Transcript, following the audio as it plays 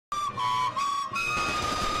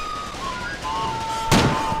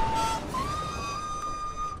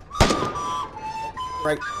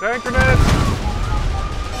Right. Tank grenade!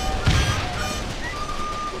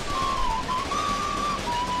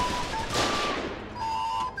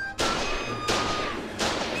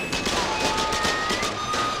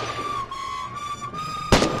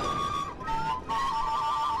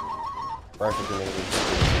 Rifle grenade.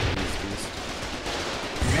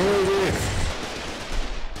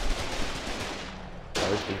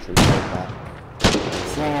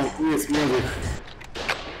 Есть медик.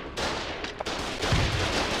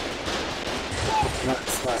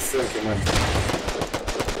 На ссылке, man.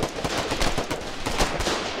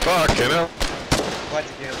 Fucking hell.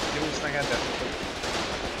 Владик, я делаю снаряды.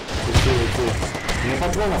 Не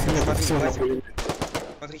патронов нет, Смотри, все на Владик. пулемет.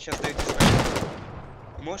 Смотри, сейчас даю тебе снаряд.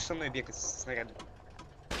 Ты можешь со мной бегать с снарядом?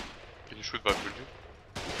 Can you shoot back, will you?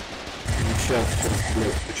 Сейчас,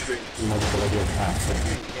 блядь, почему не могу положить? А, все.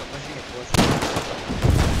 Я ложи.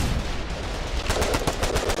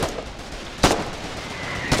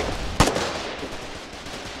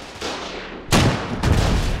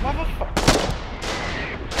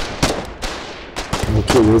 Ну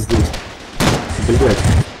что, я здесь. Блядь.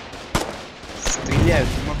 Стреляют,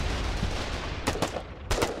 не могу.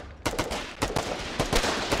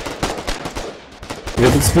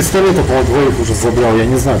 Я тут с пистолета по двоих уже забрал, я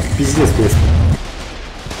не знаю, пиздец просто.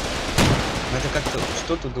 Надо как-то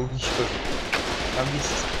что-то да уничтожить. Там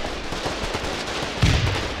есть.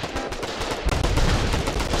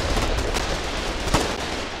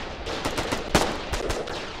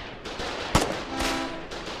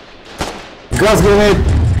 Газ гранит!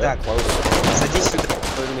 Так, садись сюда.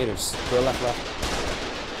 30 meters. Go left, left.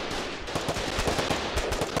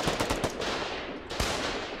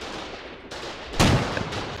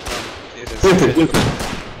 Это где-то.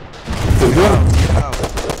 Ты где?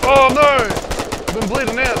 Oh no! I've been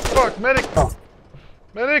bleeding out. Fuck, medic!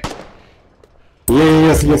 Medic!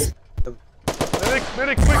 Yes. Medic!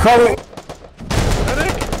 Medic! Quick! How?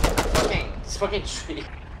 Medic! It's fucking tree.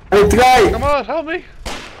 I try! Come on, help me!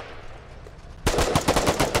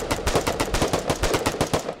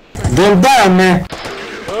 Don't die, man!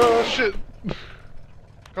 Oh shit!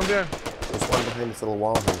 Come down. There's one behind this little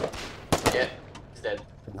wall here. Yeah, he's dead.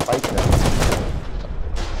 Fight now.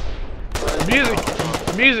 Music!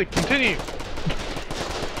 Music, continue!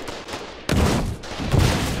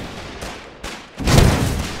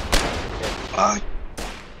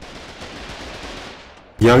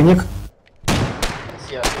 Ярник?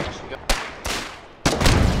 Yeah,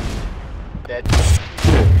 dead.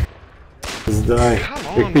 Сдай. Come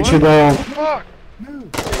Как on, ты bud. читал? Fuck!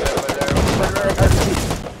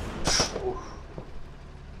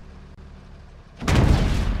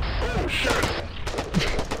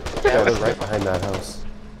 Yeah, they're right behind that house.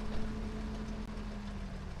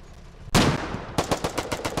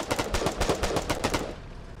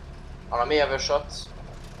 On me, have a shot.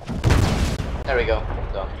 There we go.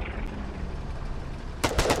 Done.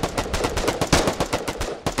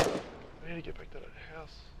 I need to get back to that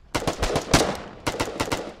house.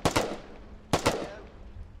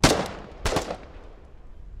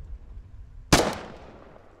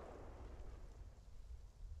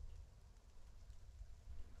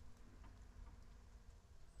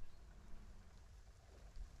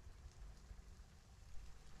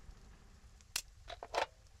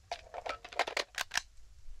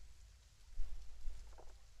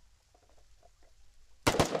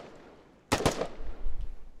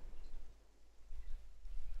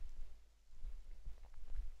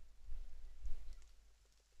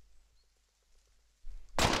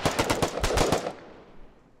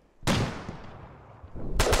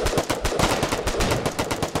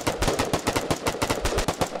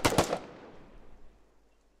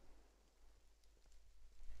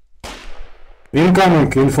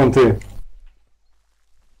 Incoming, infantry.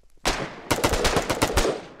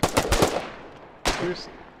 Here's...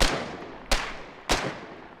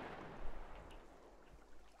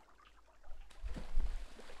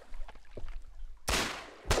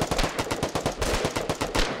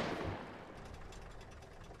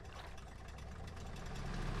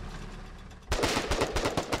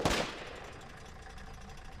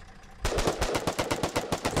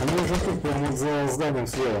 Они уже тут, прямо за зданием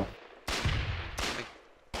слева.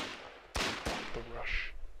 The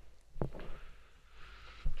rush.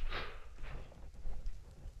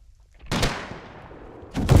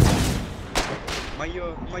 Моя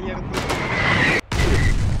родная.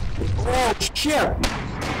 Oh shit!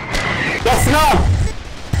 Just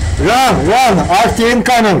run! RT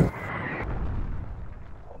incoming!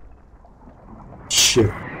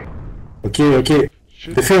 Shit. Okay.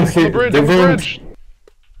 Shoot. Defend On the bridge, on the defend. bridge!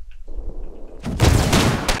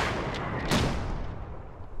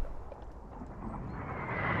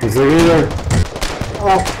 The river.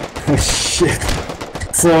 Oh,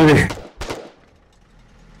 shit. Sorry.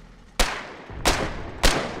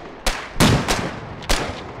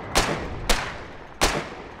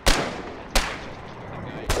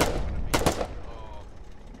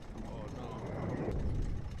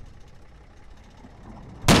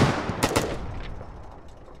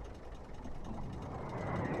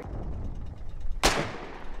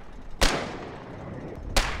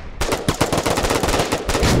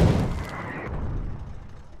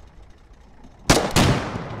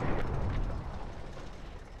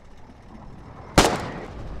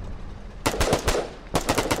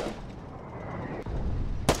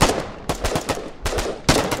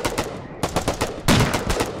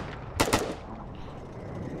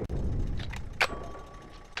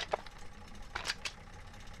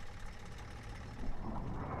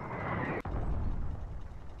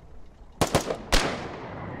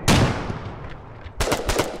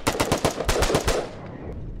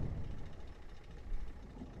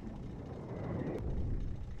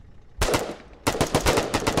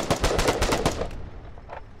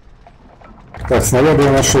 Так, снаряды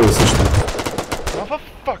я нашел, если что.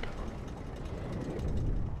 Motherfucker!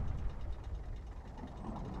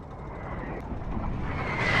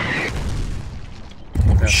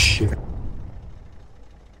 Щит.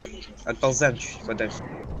 Отползаем чуть-чуть подальше.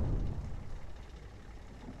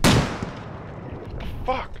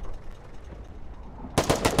 Fuck!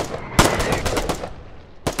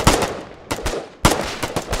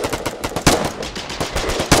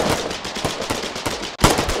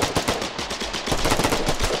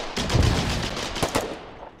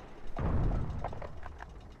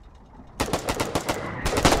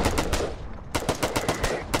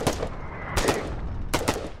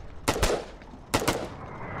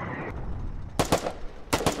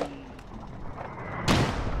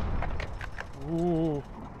 Ooh.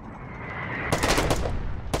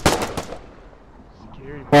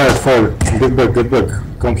 Scary. Fire. Get back.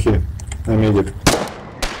 Come here. I made it.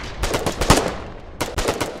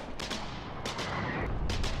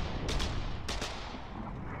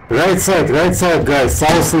 Right side, guys.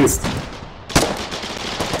 Southeast.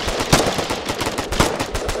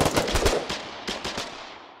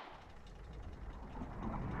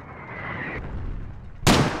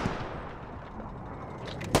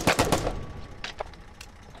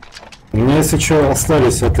 У меня, если что,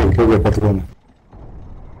 остались от РПГ патроны.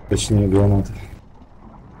 Точнее, гранаты.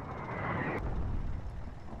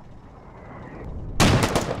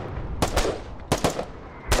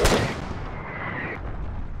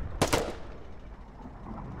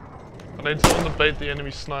 I need someone to bait the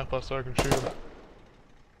enemy sniper so I can shoot him.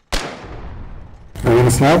 Are you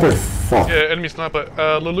a sniper? Fuck. Yeah, enemy sniper.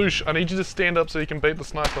 Lelouch, I need you to stand up so you can bait the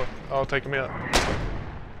sniper. I'll take him out.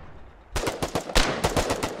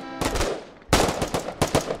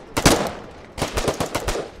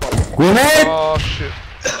 Grenade! Oh shit.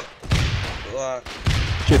 Ла,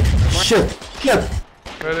 Shit! три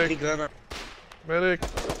Medic, граната. medic.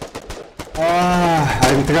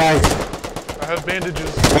 I'm trying. I have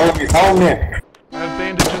bandages. Help me! I have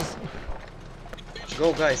bandages.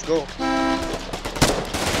 Go, guys, go.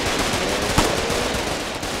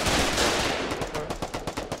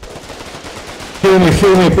 Heal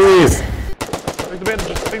me, please! Take the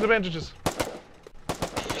bandages, take the bandages.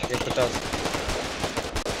 Я пытался.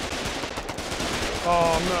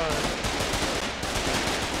 Oh no.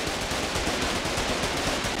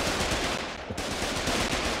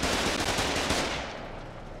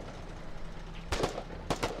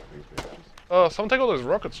 Oh, someone take all those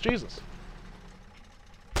rockets, Jesus.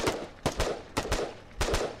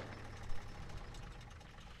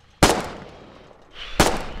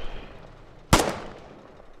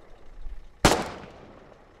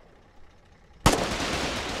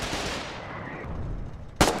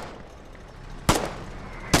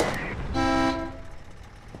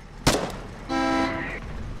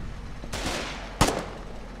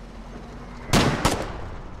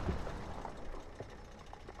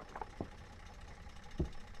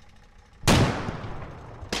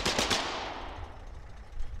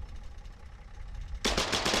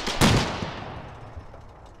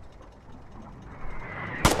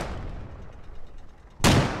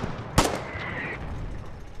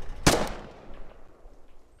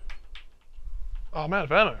 Oh, I'm out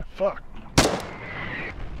of ammo. Fuck.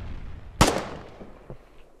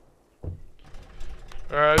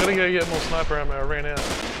 Alright, I gotta go get more sniper ammo. I ran out.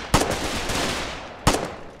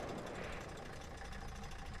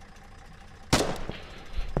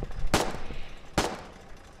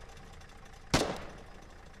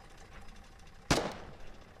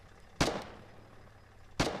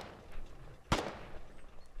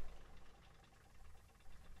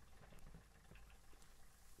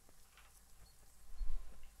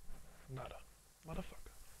 Nada.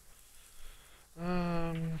 Motherfucker.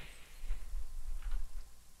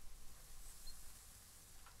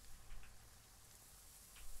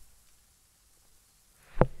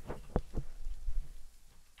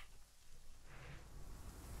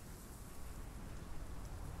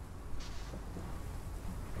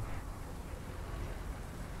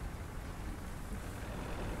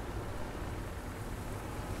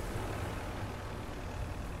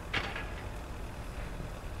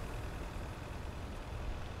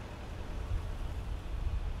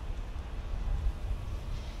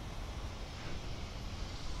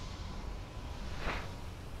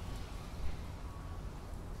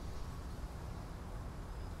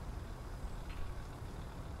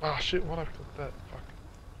 Ah shit, why'd I click that? Fuck.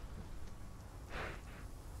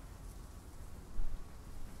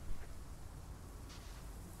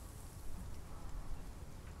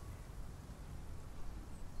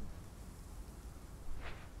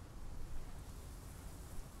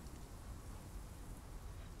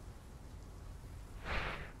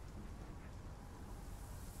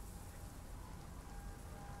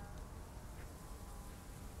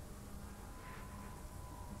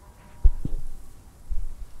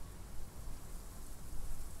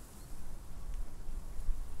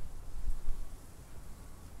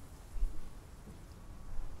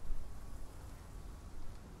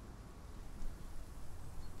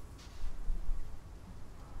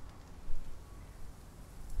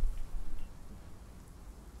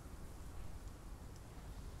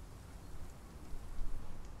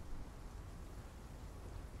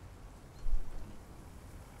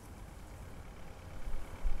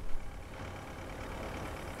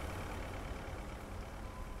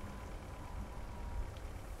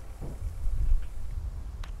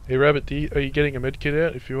 Hey Rabbit D, are you getting a medkit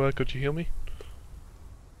out? If you are, could you heal me?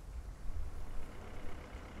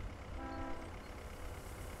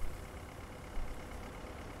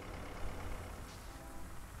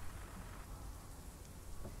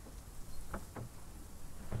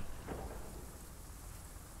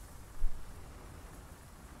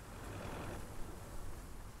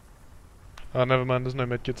 Oh, never mind, there's no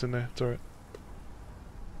medkits in there, it's alright.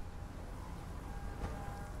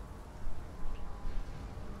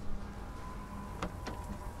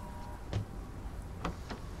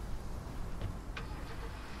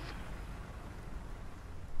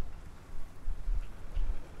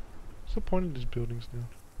 What's the point of these buildings now?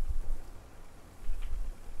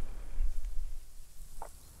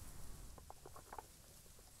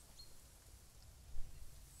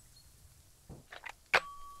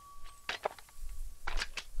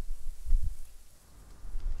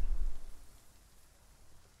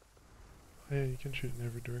 Oh, yeah, you can shoot in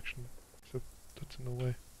every direction, except that's in the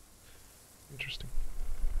way. Interesting.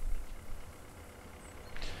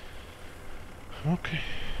 Okay.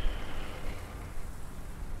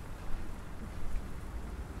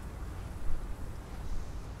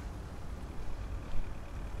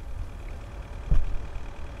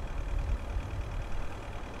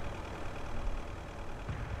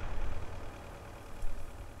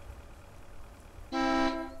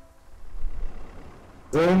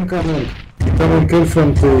 They're incoming. Incoming kill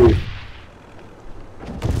from the...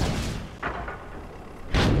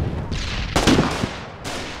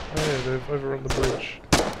 Oh yeah, they've overrun the bridge.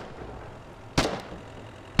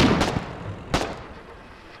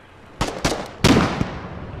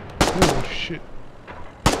 Oh shit.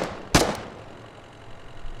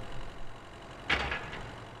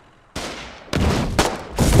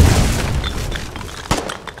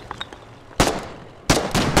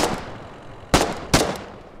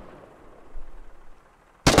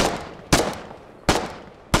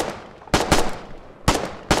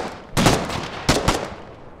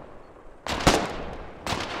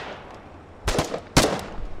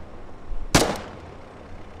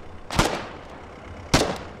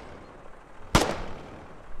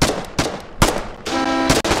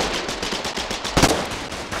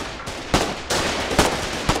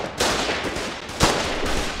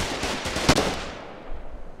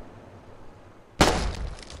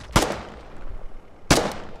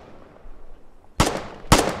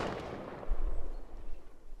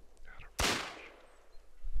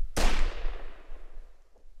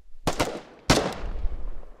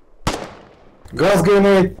 Gas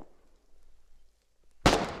grenade!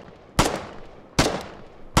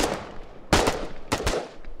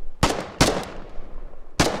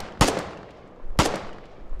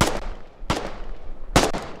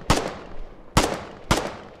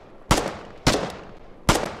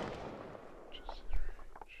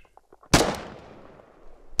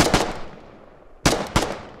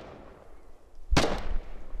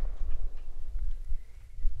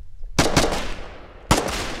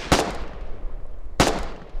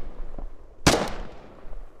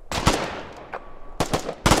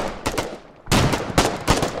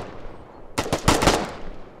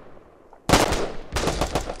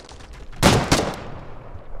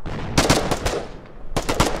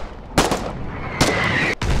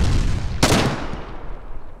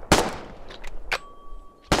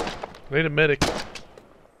 I need a medic.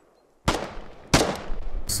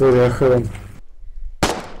 Sorry, I haven't.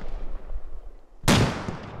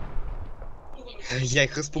 Я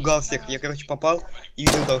их распугал всех. Я, короче, попал и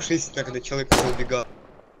видел там 6, наверное, человек уже убегал.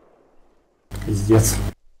 Пиздец.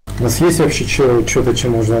 У нас есть вообще что-то,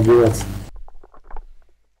 чем можно отбиваться?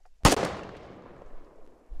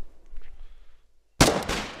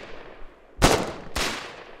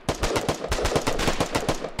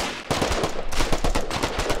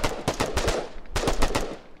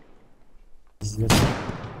 Пиздец.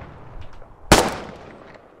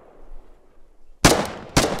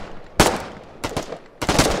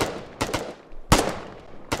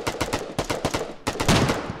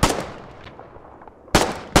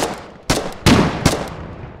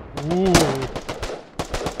 Ooh.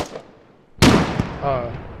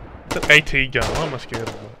 It's an AT gun. I'm not scared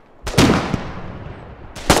of it.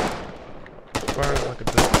 Firing it like a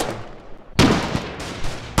duck too.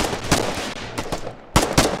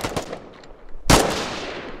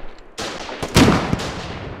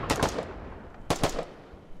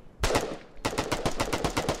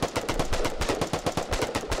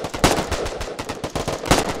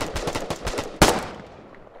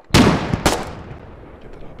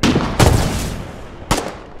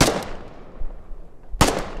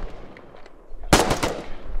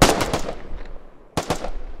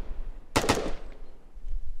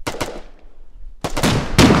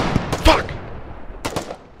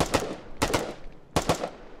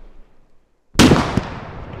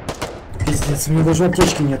 Пиздец, у меня даже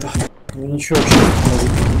аптечки нету. Ну ничего вообще не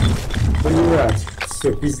может. Блять.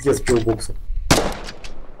 Все, пиздец, пилбокса.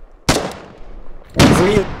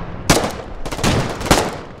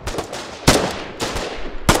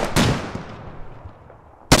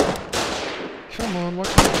 Come on, what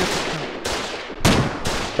can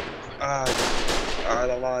I get?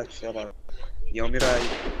 Давай, все, ладно. Я умираю.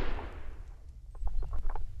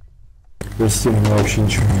 Прости, у меня вообще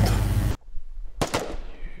ничего нет.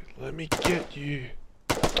 Let me get you.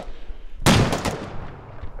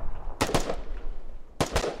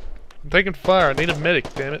 I'm taking fire. I need a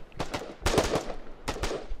medic, damn it.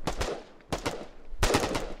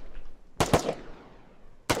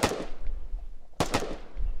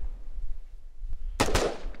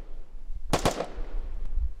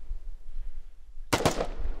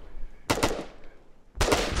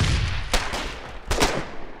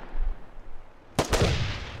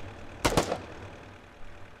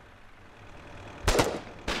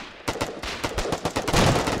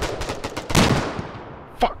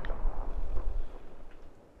 Fuck!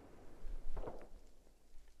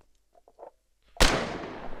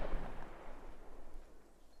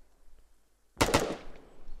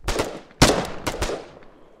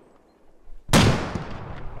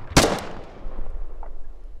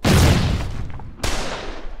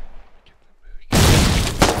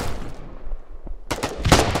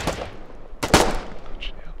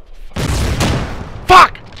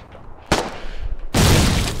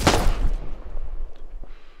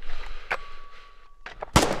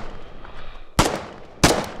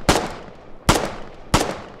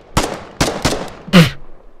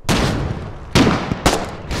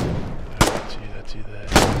 That's you there.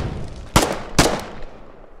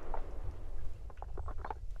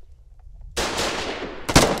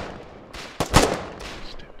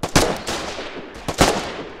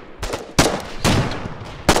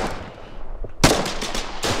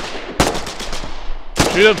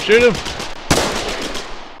 Shoot him, shoot him!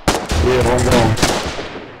 Yeah, one down.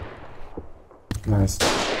 Nice.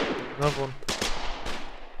 Another one.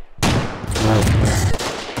 Nice.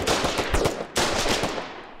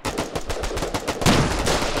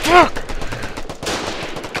 Fuck!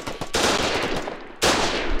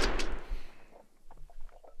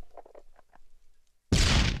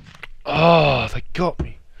 Oh, they got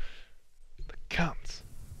me. The cunts.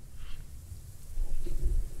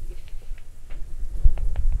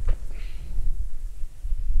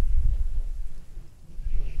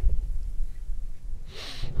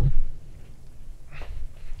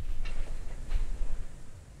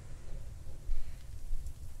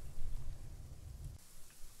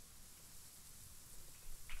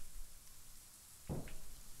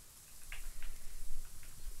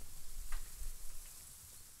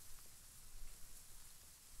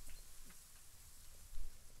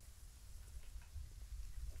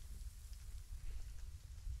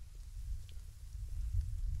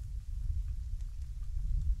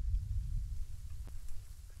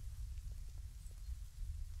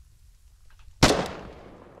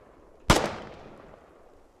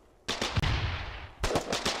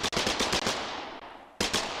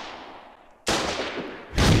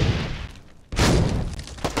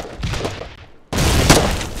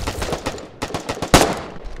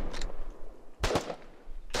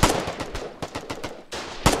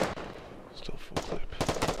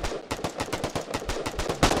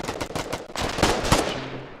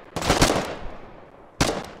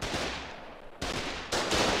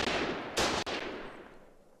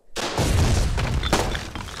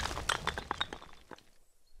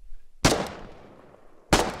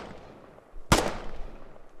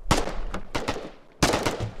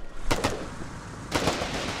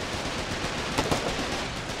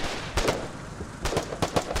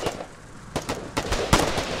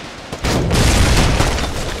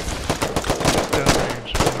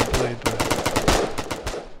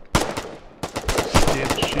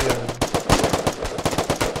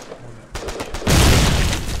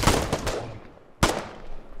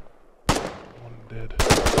 dead.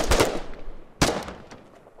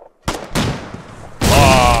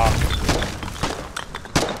 Ah!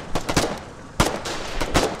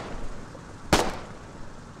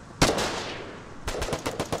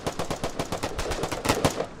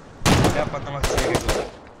 Я потом акцелерирую.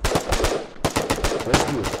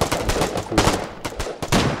 Разбил.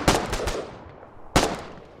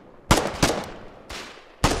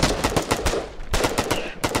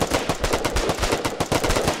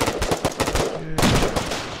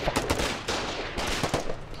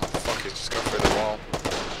 Fuck it, just go through the wall.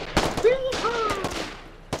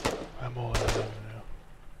 I'm all out of now.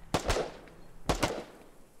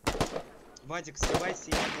 Вадик, сливайся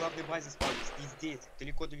и на главной базе спавнись. Не здесь,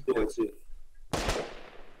 далеко-далеко.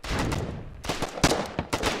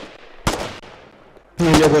 Ну,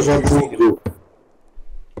 я даже одну убил.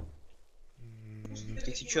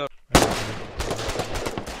 Ты чё?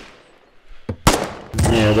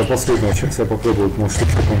 Не, я до последнего сейчас я попробую, может,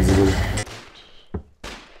 еще там заберу.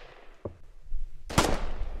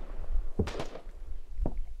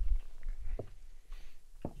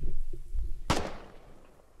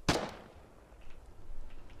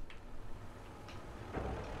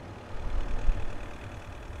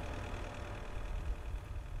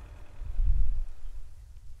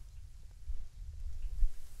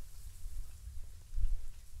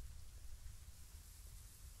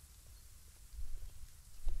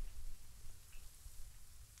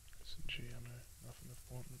 SMG ammo, nothing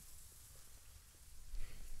important.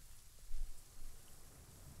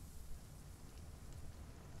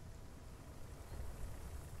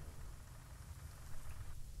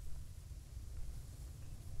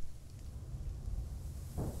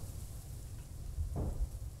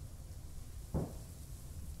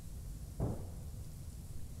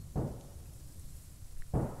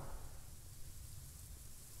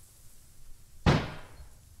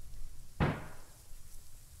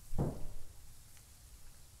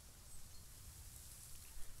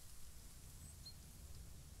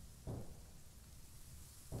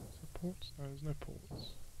 Ports? No, there's no ports.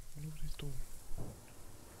 I wonder what he's doing.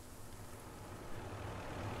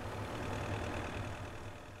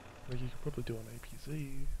 Like, you could probably do an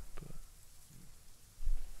APZ, but...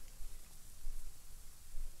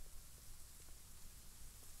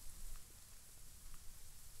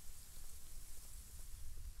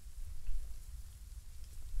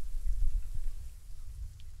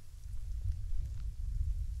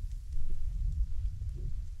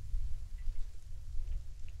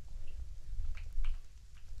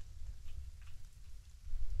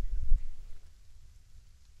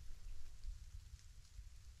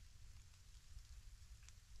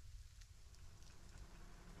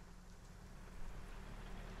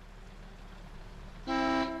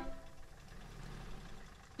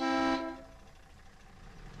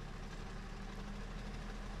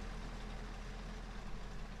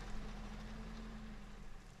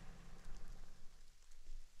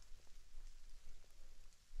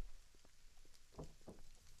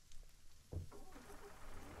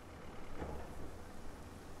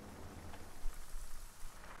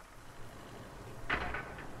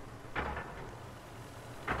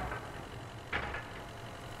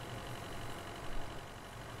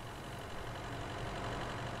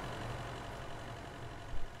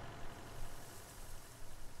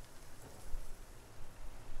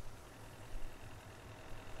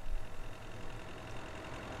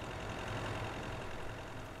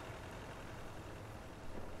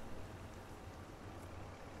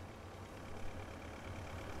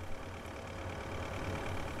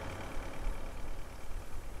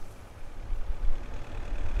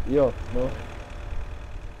 Yo, no.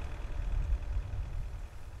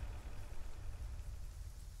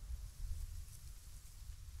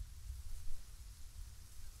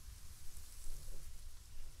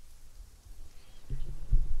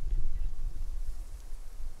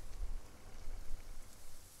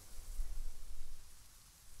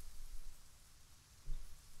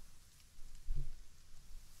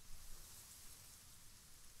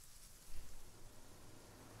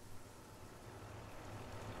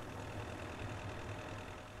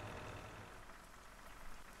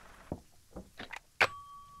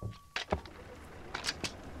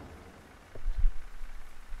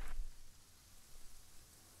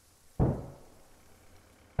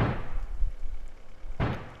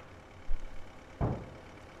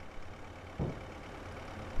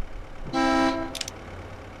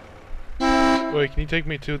 Wait, can you take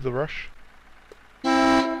me to the rush?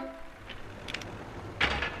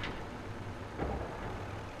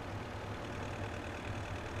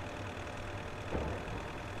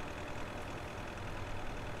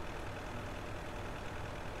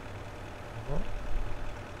 What?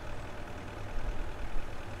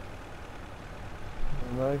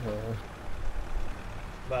 My god.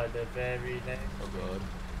 But the very next. Oh god.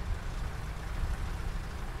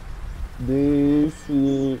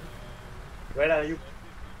 DC. Where are you?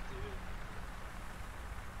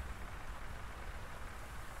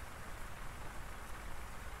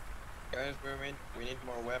 Guys, we need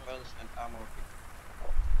more weapons and ammo.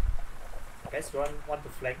 Guys, want to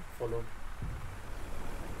flank? Follow.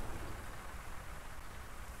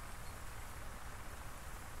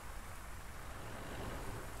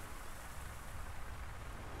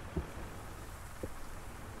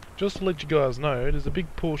 Just to let you guys know, there's a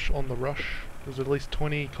big push on the rush. There's at least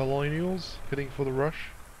 20 colonials heading for the rush.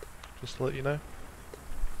 Just to let you know.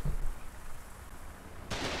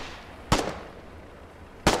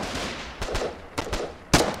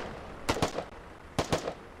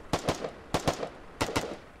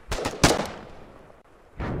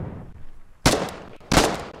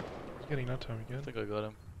 He's getting that time I again. think I got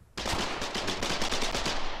him.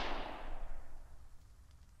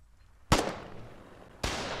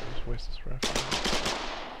 Just waste this rifle.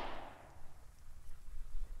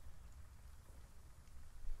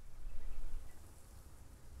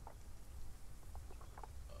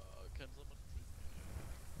 Ken's on my team.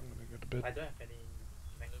 I'm gonna go to bed. I don't have any